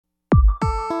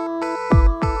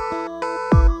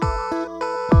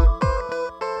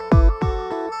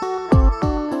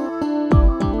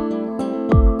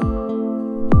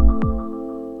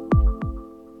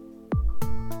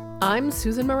I'm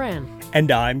Susan Moran. And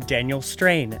I'm Daniel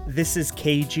Strain. This is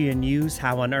KGNU's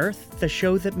How on Earth, the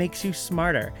show that makes you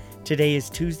smarter. Today is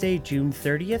Tuesday, June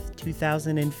 30th,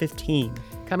 2015.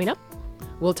 Coming up,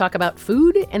 we'll talk about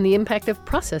food and the impact of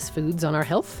processed foods on our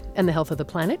health and the health of the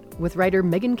planet with writer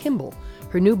Megan Kimball.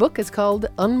 Her new book is called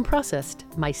Unprocessed,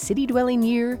 My City-Dwelling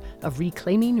Year of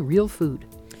Reclaiming Real Food.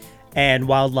 And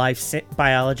wildlife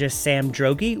biologist Sam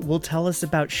Droege will tell us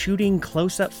about shooting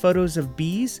close-up photos of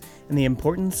bees and the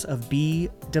importance of bee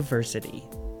diversity.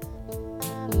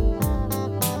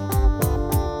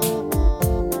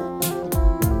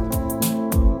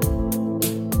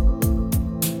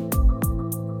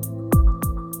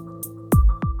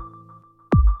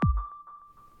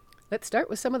 Let's start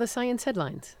with some of the science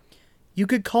headlines. You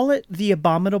could call it the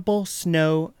abominable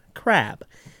snow crab.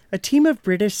 A team of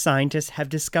British scientists have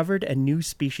discovered a new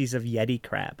species of yeti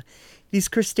crab. These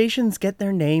crustaceans get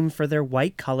their name for their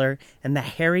white color and the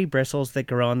hairy bristles that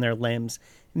grow on their limbs.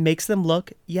 It makes them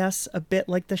look, yes, a bit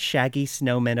like the shaggy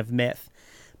snowmen of myth.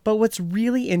 But what's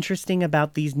really interesting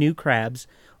about these new crabs,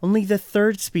 only the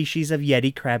third species of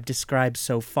yeti crab described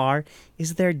so far,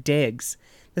 is their digs.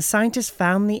 The scientists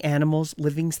found the animals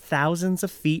living thousands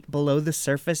of feet below the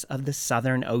surface of the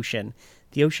Southern Ocean.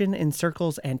 The ocean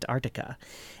encircles Antarctica,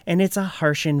 and it's a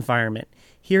harsh environment.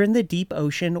 Here in the deep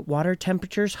ocean, water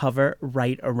temperatures hover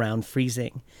right around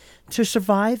freezing. To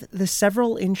survive, the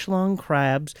several-inch-long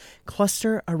crabs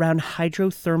cluster around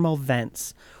hydrothermal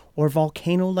vents, or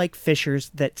volcano-like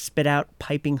fissures that spit out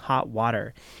piping hot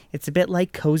water. It's a bit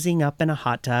like cozying up in a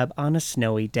hot tub on a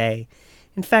snowy day.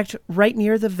 In fact, right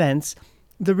near the vents,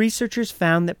 the researchers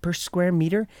found that per square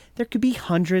meter, there could be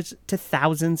hundreds to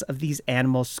thousands of these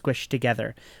animals squished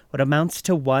together, what amounts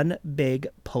to one big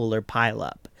polar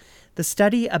pileup. The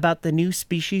study about the new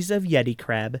species of yeti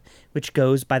crab, which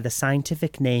goes by the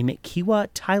scientific name Kiwa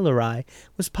tyleri,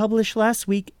 was published last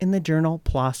week in the journal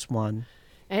PLOS One.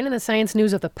 And in the science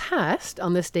news of the past,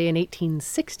 on this day in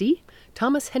 1860,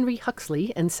 Thomas Henry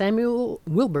Huxley and Samuel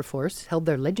Wilberforce held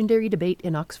their legendary debate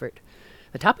in Oxford.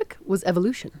 The topic was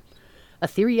evolution, a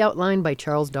theory outlined by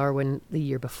Charles Darwin the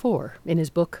year before in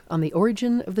his book On the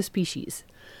Origin of the Species.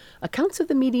 Accounts of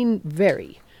the meeting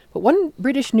vary, but one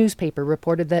British newspaper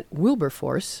reported that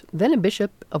Wilberforce, then a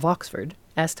bishop of Oxford,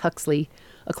 asked Huxley,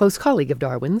 a close colleague of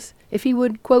Darwin's, if he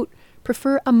would, quote,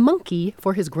 prefer a monkey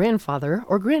for his grandfather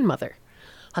or grandmother.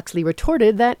 Huxley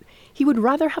retorted that he would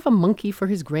rather have a monkey for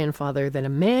his grandfather than a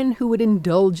man who would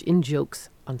indulge in jokes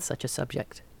on such a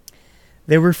subject.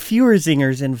 There were fewer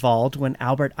zingers involved when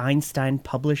Albert Einstein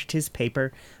published his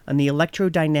paper on the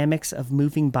electrodynamics of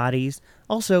moving bodies,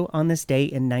 also on this day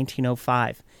in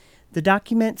 1905. The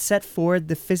document set forward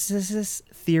the physicist's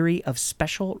theory of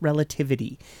special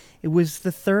relativity. It was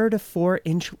the third of four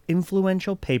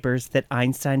influential papers that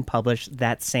Einstein published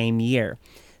that same year,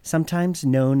 sometimes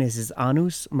known as his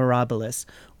Annus Mirabilis,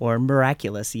 or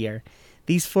miraculous year.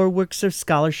 These four works of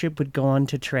scholarship would go on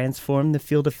to transform the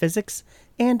field of physics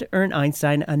and earn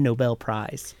Einstein a Nobel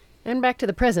Prize. And back to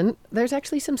the present, there's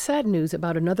actually some sad news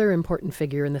about another important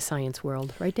figure in the science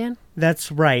world, right, Dan?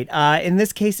 That's right. In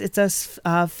this case, it's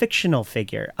a fictional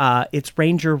figure. It's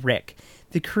Ranger Rick.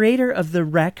 The creator of the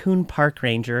Raccoon Park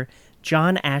Ranger,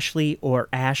 John Ashley, or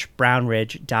Ash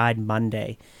Brownridge, died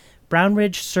Monday.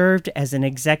 Brownridge served as an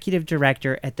executive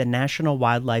director at the National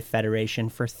Wildlife Federation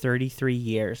for 33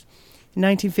 years. In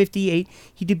 1958,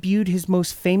 he debuted his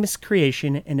most famous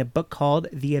creation in a book called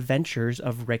The Adventures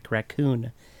of Rick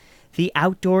Raccoon. The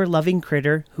outdoor-loving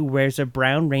critter who wears a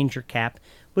brown ranger cap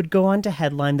would go on to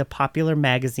headline the popular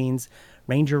magazines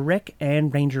Ranger Rick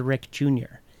and Ranger Rick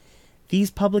Jr.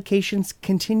 These publications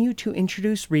continue to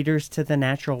introduce readers to the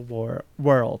natural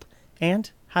world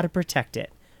and how to protect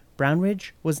it.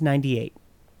 Brownridge was 98.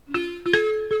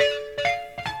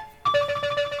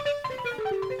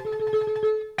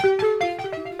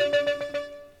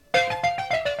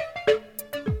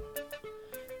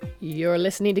 You're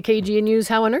listening to KGNU's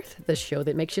How on Earth, the show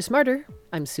that makes you smarter.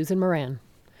 I'm Susan Moran.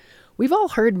 We've all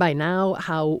heard by now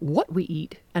how what we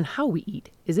eat and how we eat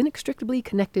is inextricably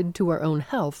connected to our own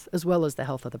health as well as the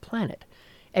health of the planet.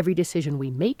 Every decision we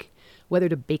make, whether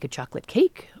to bake a chocolate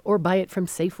cake or buy it from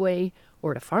Safeway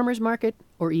or at a farmer's market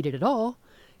or eat it at all,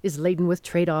 is laden with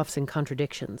trade-offs and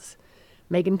contradictions.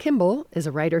 Megan Kimball is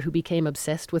a writer who became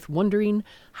obsessed with wondering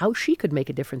how she could make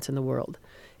a difference in the world,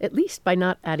 at least by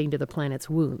not adding to the planet's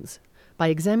wounds, by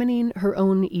examining her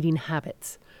own eating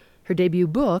habits. Her debut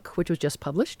book, which was just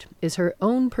published, is her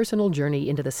own personal journey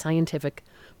into the scientific,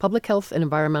 public health, and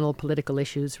environmental political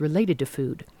issues related to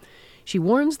food. She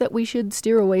warns that we should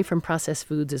steer away from processed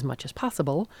foods as much as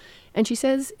possible, and she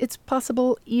says it's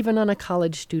possible even on a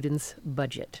college student's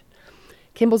budget.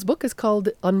 Kimball's book is called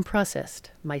Unprocessed,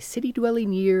 My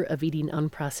City-Dwelling Year of Eating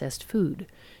Unprocessed Food.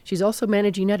 She's also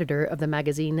managing editor of the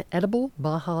magazine Edible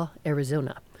Baja,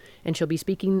 Arizona. And she'll be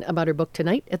speaking about her book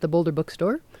tonight at the Boulder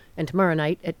Bookstore and tomorrow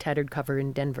night at Tattered Cover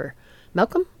in Denver.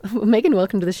 Megan,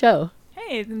 welcome to the show.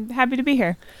 Hey, I'm happy to be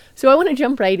here. So I want to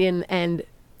jump right in, and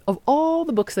of all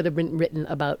the books that have been written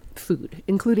about food,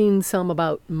 including some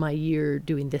about my year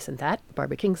doing this and that,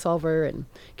 Barbara Kingsolver and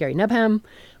Gary Nebham,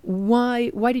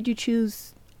 why did you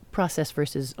choose processed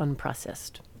versus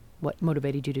unprocessed? What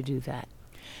motivated you to do that?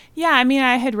 Yeah, I mean,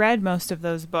 I had read most of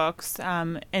those books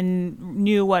and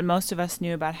knew what most of us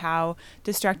knew about how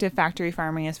destructive factory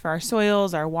farming is for our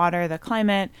soils, our water, the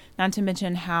climate, not to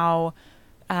mention how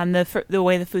the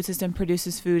way the food system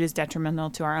produces food is detrimental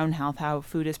to our own health, how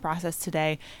food is processed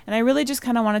today. And I really just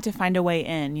kind of wanted to find a way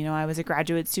in. You know, I was a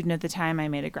graduate student at the time. I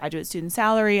made a graduate student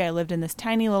salary. I lived in this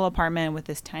tiny little apartment with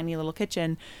this tiny little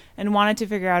kitchen and wanted to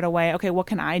figure out a way, okay, what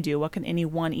can I do? What can any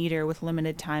one eater with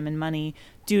limited time and money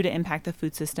do to impact the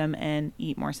food system and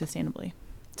eat more sustainably?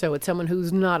 So it's someone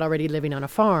who's not already living on a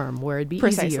farm where it'd be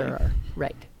Precisely. easier.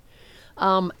 Right.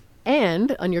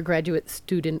 And on your graduate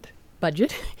student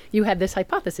budget, you had this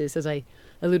hypothesis, as I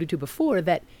alluded to before,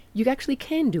 that you actually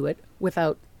can do it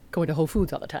without going to Whole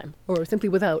Foods all the time, or simply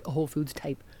without a Whole Foods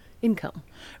type income.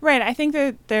 Right. I think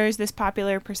that there's this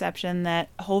popular perception that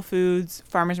Whole Foods,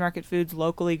 farmers market foods,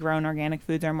 locally grown organic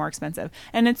foods are more expensive.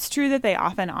 And it's true that they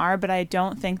often are, but I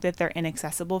don't think that they're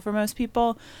inaccessible for most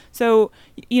people. So,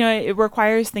 you know, it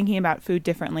requires thinking about food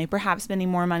differently, perhaps spending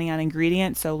more money on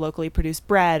ingredients, so locally produced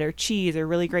bread or cheese or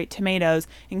really great tomatoes,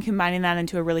 and combining that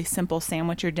into a really simple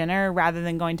sandwich or dinner rather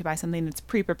than going to buy something that's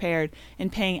pre-prepared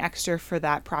and paying extra for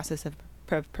that process of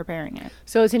preparing it.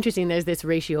 So it's interesting, there's this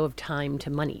ratio of time to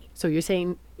money. So you're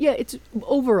saying, yeah, it's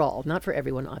overall, not for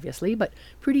everyone obviously, but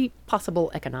pretty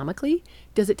possible economically.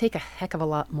 Does it take a heck of a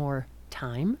lot more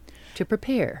time to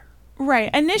prepare? Right.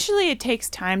 Initially, it takes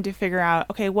time to figure out,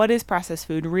 okay, what is processed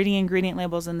food? Reading ingredient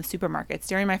labels in the supermarkets.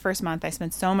 During my first month, I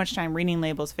spent so much time reading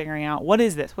labels, figuring out, what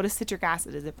is this? What is citric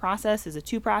acid? Is it processed? Is it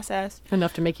too processed?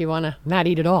 Enough to make you want to not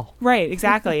eat at all. Right,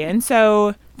 exactly. And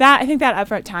so I think that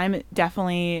upfront time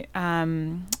definitely,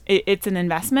 it's an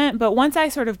investment. But once I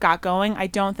sort of got going, I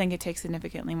don't think it takes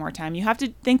significantly more time. You have to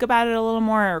think about it a little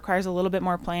more. It requires a little bit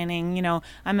more planning. You know,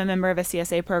 I'm a member of a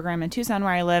CSA program in Tucson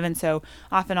where I live. And so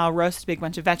often I'll roast a big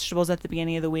bunch of vegetables at the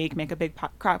beginning of the week, make a big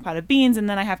crock pot of beans. And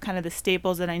then I have kind of the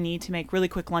staples that I need to make really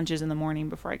quick lunches in the morning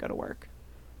before I go to work.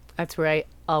 That's where I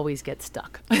always get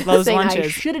stuck. Those saying lunches. I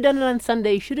should have done it on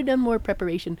Sunday, should have done more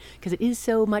preparation, because it is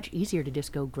so much easier to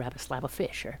just go grab a slab of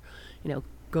fish or,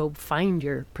 go find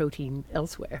your protein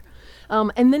elsewhere.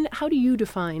 And then how do you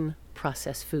define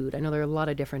processed food? I know there are a lot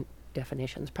of different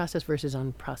definitions, processed versus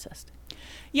unprocessed.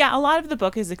 Yeah, a lot of the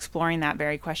book is exploring that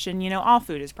very question. You know, all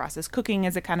food is processed. Cooking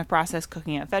is a kind of process.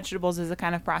 Cooking up vegetables is a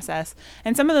kind of process.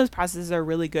 And some of those processes are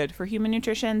really good for human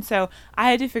nutrition. So I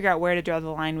had to figure out where to draw the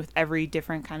line with every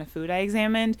different kind of food I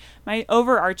examined. My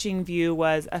overarching view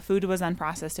was a food was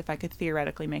unprocessed if I could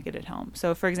theoretically make it at home.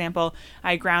 So, for example,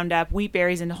 I ground up wheat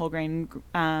berries into whole grain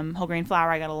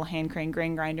flour. I got a little hand craned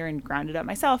grain grinder and ground it up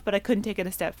myself, but I couldn't take it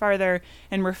a step farther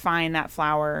and refine that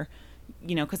flour,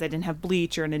 because I didn't have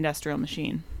bleach or an industrial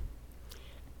machine.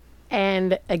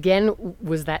 And again,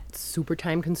 was that super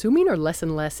time consuming or less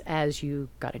and less as you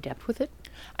got adept with it?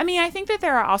 I mean, I think that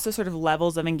there are also sort of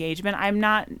levels of engagement. I'm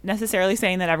not necessarily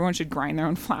saying that everyone should grind their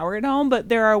own flour at home, but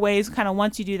there are ways kind of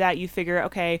once you do that, you figure,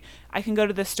 okay, I can go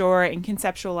to the store and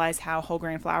conceptualize how whole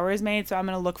grain flour is made. So I'm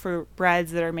going to look for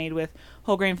breads that are made with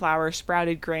whole grain flour,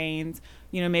 sprouted grains.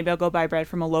 Maybe I'll go buy bread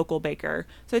from a local baker.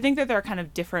 So I think that there are kind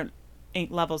of different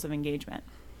levels of engagement.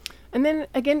 And then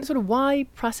again, sort of why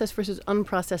processed versus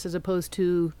unprocessed as opposed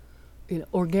to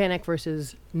organic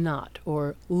versus not,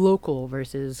 or local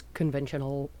versus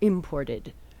conventional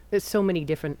imported? There's so many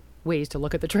different ways to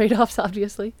look at the trade-offs,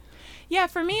 obviously. Yeah,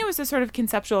 for me, it was a sort of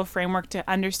conceptual framework to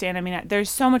understand. I mean,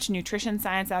 there's so much nutrition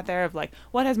science out there of like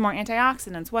what has more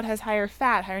antioxidants, what has higher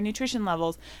fat, higher nutrition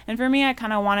levels. And for me, I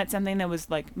kind of wanted something that was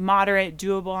like moderate,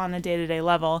 doable on a day-to-day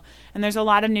level. And there's a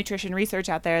lot of nutrition research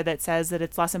out there that says that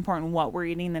it's less important what we're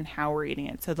eating than how we're eating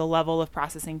it. So the level of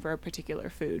processing for a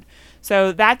particular food.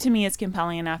 So that to me is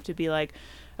compelling enough to be like,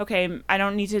 okay, I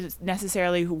don't need to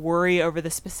necessarily worry over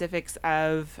the specifics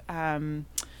of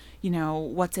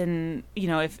what's in,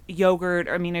 if yogurt,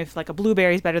 if like a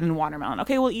blueberry is better than watermelon.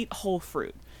 Okay, we'll eat whole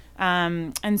fruit.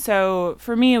 And so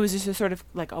for me, it was just a sort of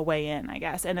like a way in, I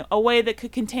guess, and a way that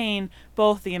could contain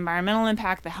both the environmental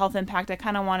impact, the health impact. I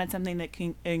kind of wanted something that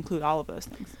can include all of those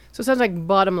things. So it sounds like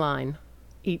bottom line,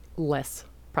 eat less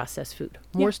processed food.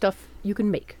 More stuff you can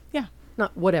make. Yeah.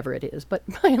 Not whatever it is, but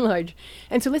by and large.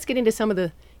 And so let's get into some of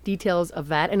the details of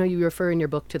that. I know you refer in your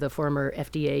book to the former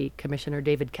FDA Commissioner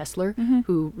David Kessler,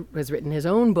 who has written his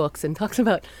own books and talks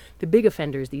about the big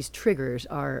offenders. These triggers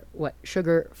are what?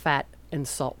 Sugar, fat, and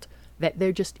salt. That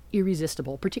they're just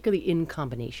irresistible, particularly in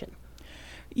combination.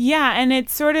 Yeah, and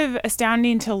it's sort of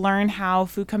astounding to learn how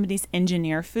food companies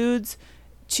engineer foods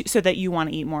so that you want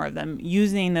to eat more of them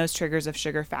using those triggers of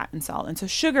sugar, fat, and salt. And so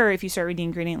sugar, if you start reading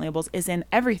ingredient labels, is in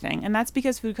everything. And that's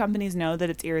because food companies know that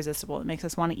it's irresistible. It makes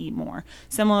us want to eat more.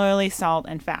 Similarly, salt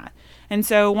and fat. And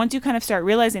so once you kind of start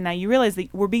realizing that, you realize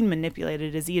that we're being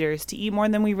manipulated as eaters to eat more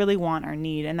than we really want or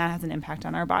need. And that has an impact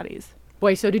on our bodies.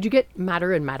 Boy, so did you get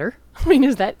madder and madder? I mean,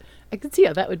 I could see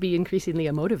how that would be increasingly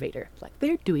a motivator. Like,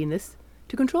 they're doing this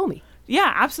to control me.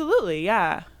 Yeah, absolutely.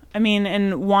 Yeah. I mean,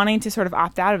 and wanting to sort of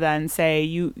opt out of that and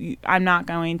say, I'm not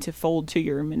going to fold to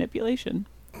your manipulation.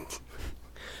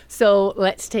 So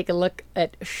let's take a look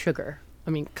at sugar. I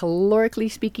mean, calorically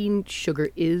speaking, sugar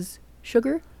is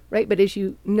sugar, right? But as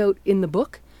you note in the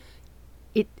book,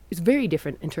 it is very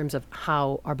different in terms of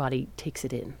how our body takes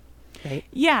it in. Right.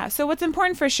 Yeah. So what's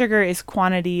important for sugar is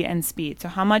quantity and speed. So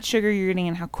how much sugar you're eating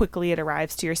and how quickly it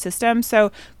arrives to your system.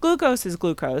 So glucose is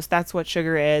glucose. That's what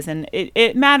sugar is. And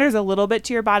it matters a little bit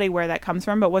to your body where that comes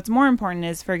from. But what's more important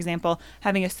is, for example,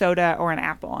 having a soda or an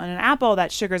apple. And an apple,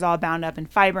 that sugar's all bound up in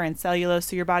fiber and cellulose.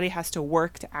 So your body has to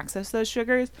work to access those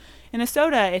sugars. In a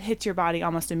soda, it hits your body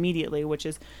almost immediately, which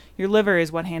is your liver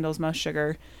is what handles most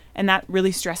sugar. And that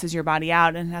really stresses your body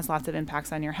out and has lots of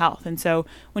impacts on your health. And so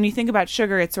when you think about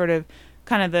sugar, it's sort of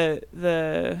kind of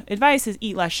the advice is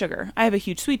eat less sugar. I have a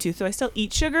huge sweet tooth, so I still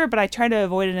eat sugar, but I try to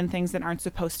avoid it in things that aren't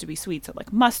supposed to be sweet. So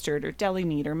like mustard or deli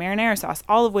meat or marinara sauce,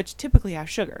 all of which typically have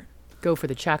sugar. Go for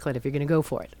the chocolate if you're going to go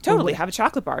for it. Totally. Have a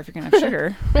chocolate bar if you're going to have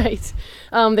sugar. Right.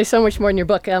 There's so much more in your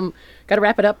book. Got to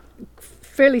wrap it up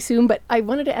fairly soon, but I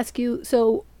wanted to ask you,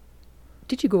 so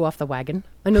did you go off the wagon?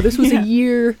 I know this was a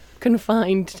year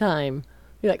confined time.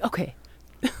 You're like, okay.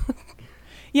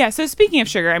 Yeah, so speaking of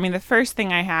sugar, I mean, the first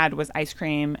thing I had was ice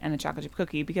cream and a chocolate chip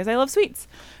cookie because I love sweets.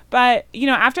 But,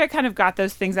 after I kind of got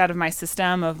those things out of my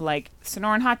system of like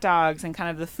Sonoran hot dogs and kind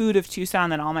of the food of Tucson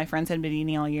that all my friends had been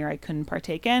eating all year I couldn't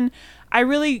partake in, I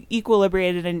really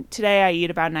equilibrated. And today I eat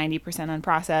about 90%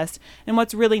 unprocessed. And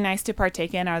what's really nice to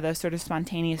partake in are those sort of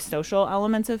spontaneous social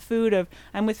elements of food of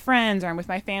I'm with friends or I'm with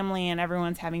my family and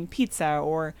everyone's having pizza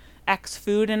or X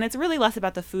food, and it's really less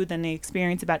about the food than the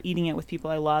experience about eating it with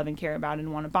people I love and care about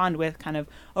and want to bond with, kind of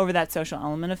over that social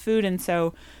element of food. And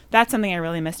so that's something I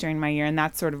really missed during my year, and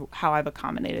that's sort of how I've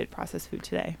accommodated processed food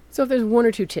today. So if there's one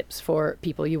or two tips for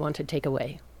people you want to take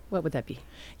away, what would that be?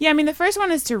 Yeah, I mean, the first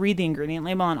one is to read the ingredient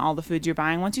label on all the foods you're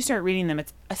buying. Once you start reading them,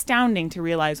 it's astounding to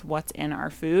realize what's in our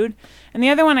food. And the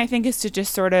other one, I think, is to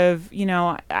just sort of,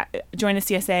 join a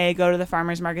CSA, go to the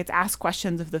farmers markets, ask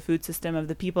questions of the food system, of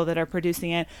the people that are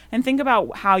producing it, and think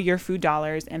about how your food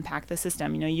dollars impact the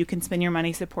system. You can spend your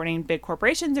money supporting big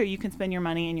corporations, or you can spend your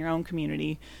money in your own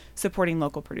community supporting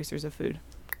local producers of food.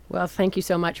 Well, thank you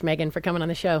so much, Megan, for coming on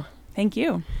the show. Thank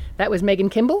you. That was Megan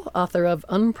Kimball, author of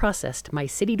Unprocessed, My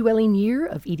City-Dwelling Year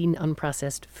of Eating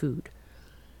Unprocessed Food.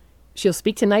 She'll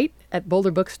speak tonight at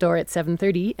Boulder Bookstore at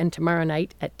 7:30 and tomorrow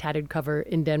night at Tattered Cover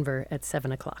in Denver at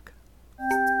 7 o'clock.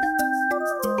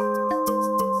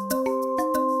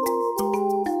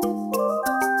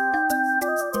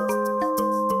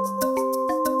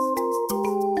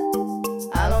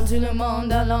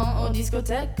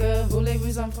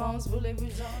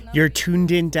 You're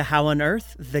tuned in to How on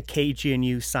Earth, the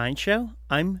KGNU Science Show.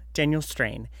 I'm Daniel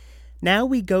Strain. Now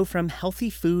we go from healthy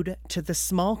food to the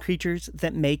small creatures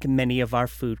that make many of our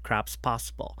food crops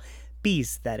possible.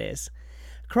 Bees, that is.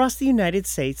 Across the United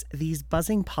States, these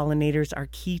buzzing pollinators are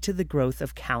key to the growth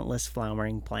of countless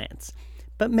flowering plants.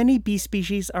 But many bee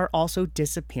species are also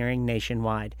disappearing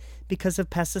nationwide because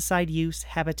of pesticide use,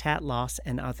 habitat loss,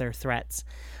 and other threats.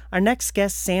 Our next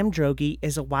guest, Sam Droege,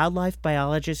 is a wildlife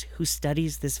biologist who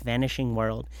studies this vanishing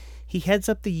world. He heads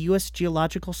up the U.S.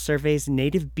 Geological Survey's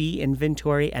Native Bee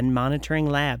Inventory and Monitoring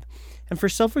Lab, and for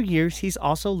several years he's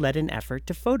also led an effort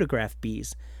to photograph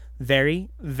bees, very,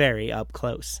 very up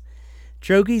close.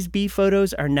 Droege's bee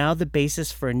photos are now the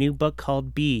basis for a new book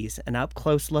called Bees, an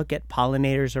up-close look at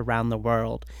pollinators around the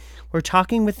world. We're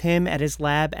talking with him at his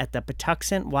lab at the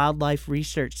Patuxent Wildlife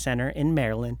Research Center in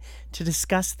Maryland to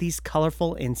discuss these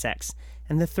colorful insects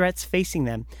and the threats facing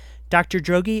them. Dr.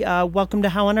 Droege, welcome to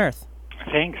How on Earth.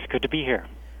 Thanks. Good to be here.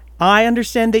 I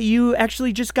understand that you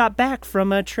actually just got back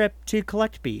from a trip to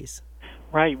collect bees.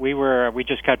 Right. We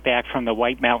just got back from the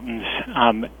White Mountains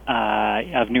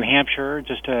of New Hampshire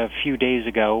just a few days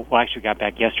ago. Well, actually, we got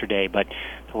back yesterday, but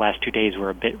the last 2 days were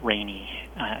a bit rainy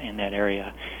in that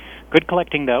area. Good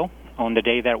collecting, though, on the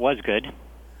day that was good.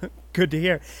 Good to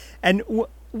hear. And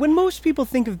when most people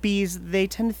think of bees, they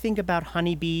tend to think about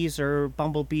honeybees or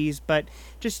bumblebees, but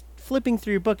just flipping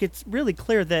through your book, it's really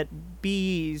clear that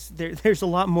bees, there's a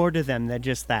lot more to them than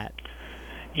just that.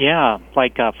 Yeah,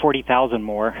 like 40,000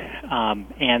 more,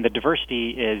 and the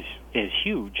diversity is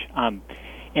huge.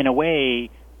 In a way,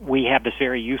 we have this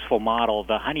very useful model,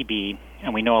 the honeybee,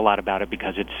 and we know a lot about it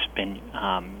because it's been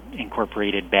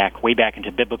incorporated way back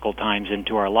into biblical times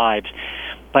into our lives.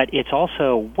 But it's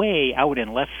also way out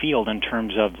in left field in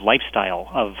terms of lifestyle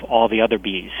of all the other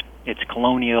bees. It's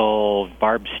colonial,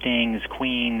 barbed stings,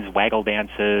 queens, waggle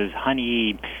dances,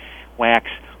 honey, wax.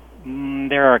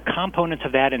 There are components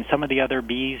of that in some of the other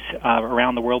bees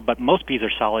around the world, but most bees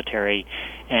are solitary,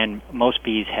 and most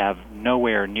bees have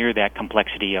nowhere near that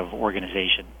complexity of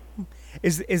organization.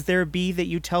 Is there a bee that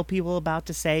you tell people about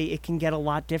to say it can get a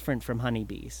lot different from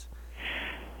honeybees?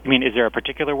 I mean, is there a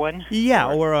particular one?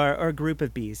 Yeah, or a group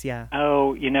of bees, yeah.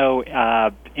 Oh, in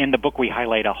the book we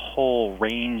highlight a whole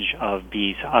range of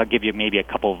bees. I'll give you maybe a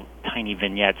couple tiny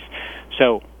vignettes.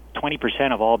 So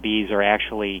 20% of all bees are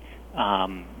actually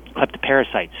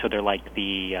kleptoparasites. So they're like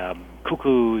the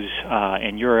cuckoos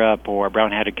in Europe or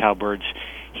brown-headed cowbirds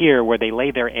here, where they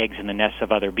lay their eggs in the nests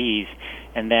of other bees,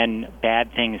 and then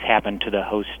bad things happen to the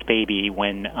host baby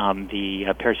when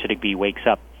the parasitic bee wakes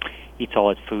up, eats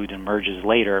all its food, and emerges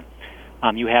later.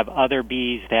 You have other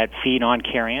bees that feed on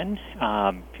carrion,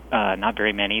 not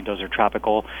very many, those are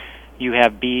tropical. You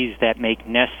have bees that make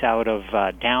nests out of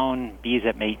down, bees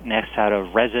that make nests out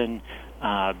of resin,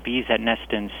 bees that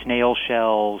nest in snail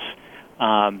shells,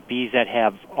 bees that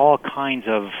have all kinds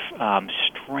of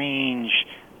strange,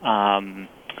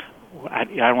 I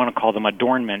don't want to call them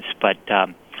adornments, but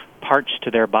parts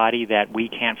to their body that we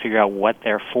can't figure out what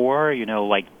they're for,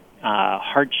 like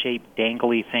heart-shaped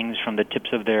dangly things from the tips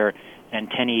of their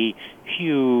antennae,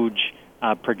 huge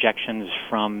projections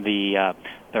from the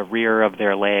rear of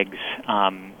their legs,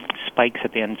 spikes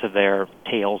at the ends of their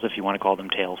tails, if you want to call them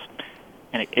tails.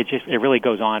 And it really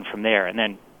goes on from there. And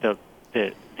then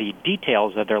the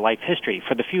details of their life history,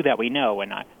 for the few that we know,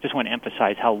 and I just want to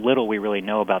emphasize how little we really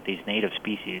know about these native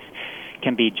species,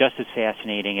 can be just as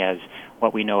fascinating as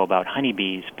what we know about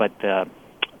honeybees, but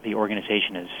the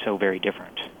organization is so very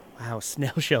different. Wow,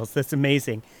 snail shells, that's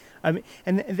amazing. And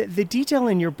the detail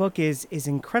in your book is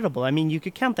incredible. I mean, you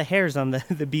could count the hairs on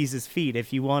the bees' feet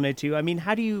if you wanted to. I mean,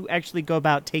 how do you actually go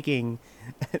about taking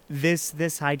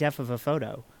this high def of a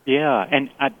photo? Yeah,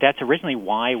 and that's originally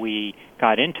why we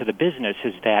got into the business,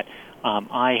 is that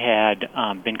I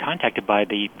had been contacted by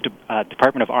the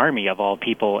Department of Army, of all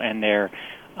people, and their,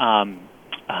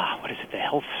 what is it, the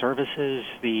Health Services,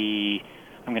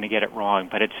 I'm going to get it wrong,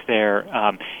 but it's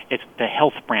it's the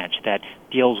health branch that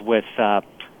deals with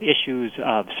issues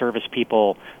of service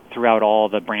people throughout all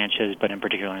the branches, but in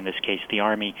particular in this case the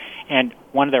Army. And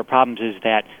one of their problems is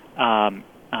that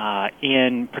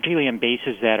particularly in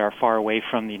bases that are far away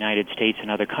from the United States and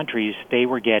other countries, they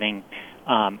were getting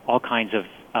all kinds of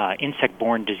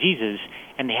insect-borne diseases,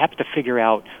 and they have to figure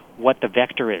out what the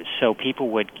vector is. So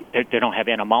they don't have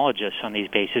entomologists on these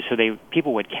bases, so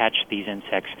people would catch these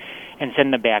insects and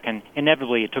send them back, and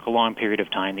inevitably it took a long period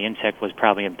of time. The insect was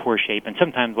probably in poor shape and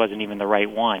sometimes wasn't even the right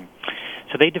one.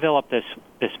 So they developed this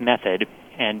method,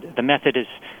 and the method is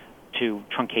to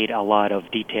truncate a lot of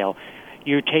detail.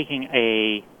 You're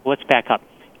taking let's back up.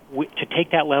 To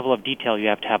take that level of detail, you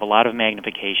have to have a lot of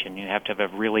magnification. You have to have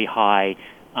a really high,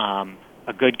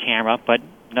 a good camera, but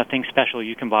nothing special.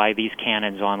 You can buy these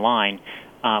Canons online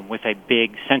with a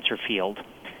big sensor field.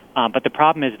 But the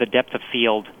problem is the depth of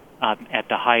field at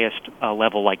the highest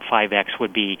level, like 5x,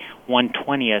 would be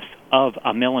 1/20th of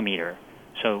a millimeter,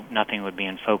 so nothing would be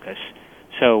in focus.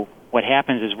 So what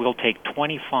happens is we'll take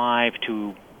 25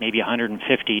 to maybe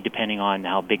 150, depending on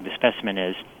how big the specimen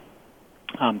is,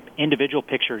 individual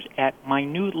pictures at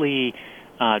minutely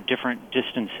different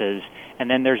distances,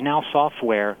 and then there's now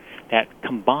software that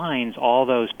combines all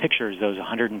those pictures, those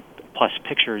 100-plus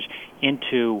pictures,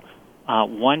 into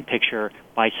one picture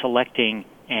by selecting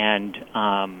and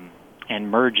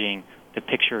merging the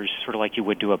pictures sort of like you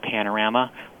would do a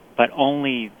panorama, but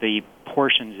only the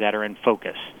portions that are in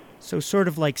focus. So sort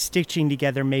of like stitching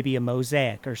together maybe a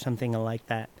mosaic or something like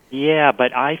that. Yeah,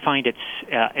 but I find it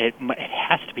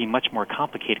has to be much more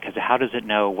complicated, because how does it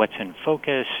know what's in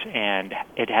focus, and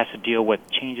it has to deal with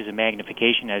changes in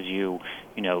magnification as you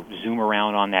zoom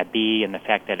around on that bee, and the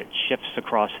fact that it shifts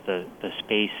across the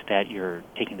space that you're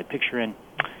taking the picture in.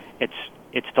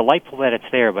 It's delightful that it's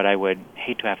there, but I would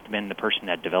hate to have been the person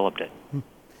that developed it.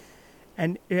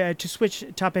 And to switch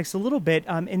topics a little bit,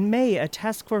 in May, a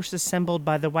task force assembled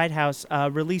by the White House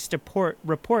released a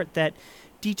report that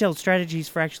detailed strategies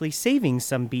for actually saving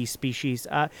some bee species.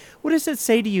 What does it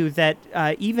say to you that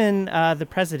even the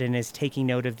president is taking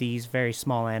note of these very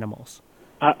small animals?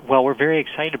 Well, we're very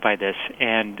excited by this,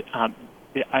 and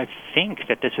I think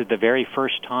that this is the very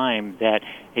first time that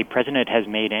a president has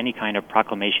made any kind of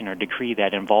proclamation or decree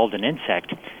that involved an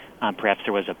insect. Perhaps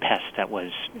there was a pest that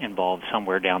was involved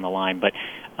somewhere down the line, but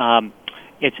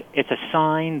it's a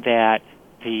sign that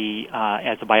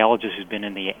as a biologist who's been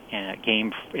in the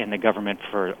game in the government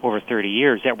for over 30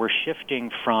 years, that we're shifting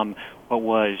from what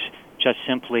was just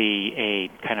simply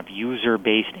a kind of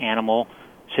user-based animal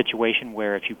situation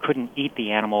where if you couldn't eat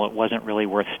the animal, it wasn't really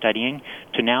worth studying,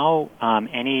 to now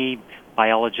any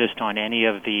biologist on any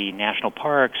of the national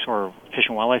parks or Fish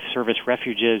and Wildlife Service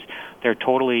refuges, they're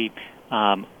totally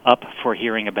up for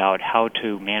hearing about how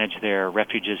to manage their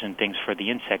refuges and things for the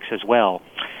insects as well.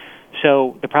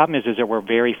 So the problem is that we're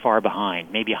very far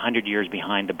behind, maybe 100 years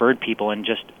behind the bird people in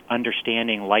just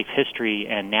understanding life history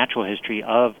and natural history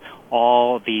of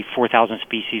all the 4,000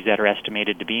 species that are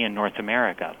estimated to be in North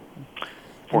America,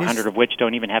 400 of which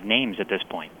don't even have names at this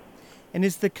point. And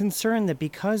is the concern that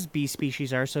because bee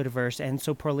species are so diverse and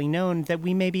so poorly known, that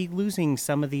we may be losing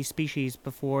some of these species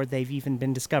before they've even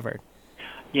been discovered?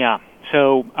 Yeah,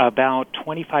 so about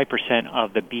 25%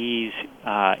 of the bees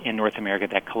in North America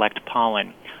that collect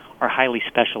pollen are highly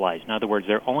specialized. In other words,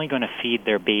 they're only going to feed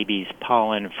their babies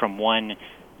pollen from one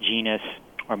genus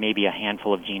or maybe a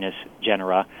handful of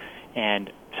genera, and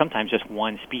sometimes just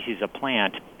one species of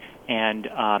plant. And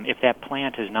if that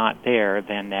plant is not there,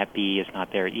 then that bee is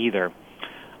not there either.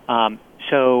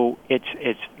 So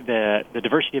it's the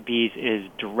diversity of bees is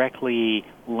directly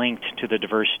linked to the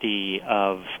diversity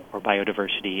of or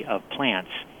biodiversity of plants.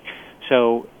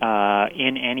 So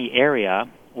in any area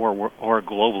or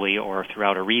globally or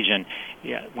throughout a region,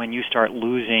 when you start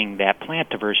losing that plant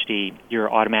diversity,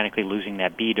 you're automatically losing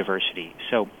that bee diversity.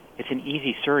 So it's an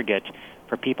easy surrogate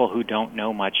for people who don't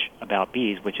know much about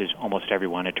bees, which is almost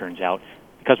everyone, it turns out,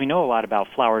 because we know a lot about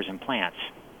flowers and plants.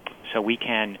 So we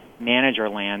can manage our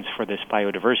lands for this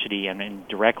biodiversity, and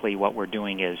indirectly what we're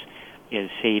doing is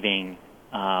saving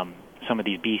some of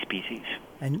these bee species.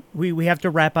 And we have to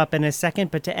wrap up in a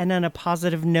second, but to end on a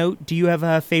positive note, do you have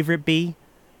a favorite bee?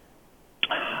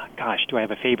 Gosh, do I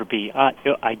have a favorite bee?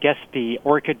 I guess the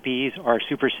orchid bees are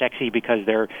super sexy because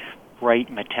they're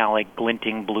bright, metallic,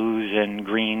 glinting blues and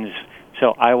greens.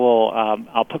 So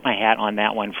I'll put my hat on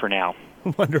that one for now.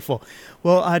 Wonderful.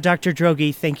 Well, Dr.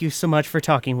 Droege, thank you so much for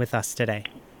talking with us today.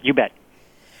 You bet.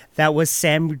 That was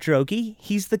Sam Droege.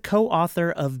 He's the co-author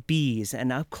of Bees,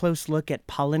 an up-close look at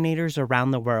pollinators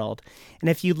around the world. And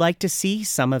if you'd like to see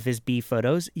some of his bee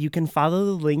photos, you can follow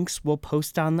the links we'll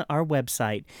post on our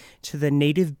website to the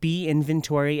Native Bee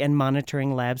Inventory and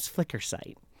Monitoring Lab's Flickr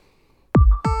site.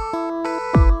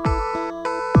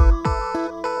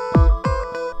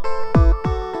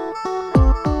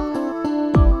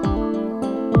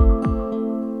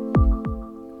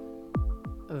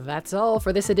 That's all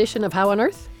for this edition of How on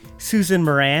Earth. Susan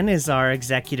Moran is our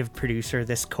executive producer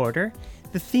this quarter.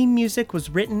 The theme music was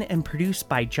written and produced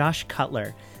by Josh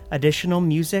Cutler. Additional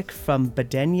music from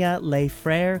Badenia Le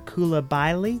Frere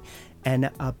Koulibaly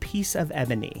and A Piece of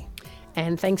Ebony.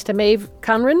 And thanks to Maeve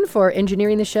Conran for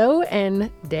engineering the show, and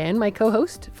Dan, my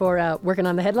co-host, for working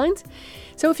on the headlines.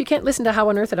 So if you can't listen to How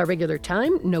on Earth at our regular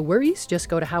time, no worries. Just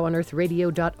go to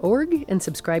howonearthradio.org and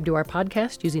subscribe to our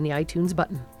podcast using the iTunes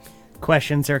button.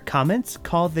 Questions or comments?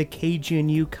 Call the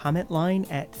KGNU comment line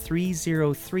at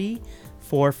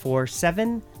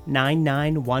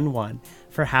 303-447-9911.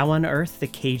 For How on Earth, the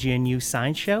KGNU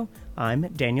Science Show, I'm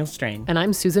Daniel Strain. And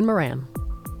I'm Susan Moran.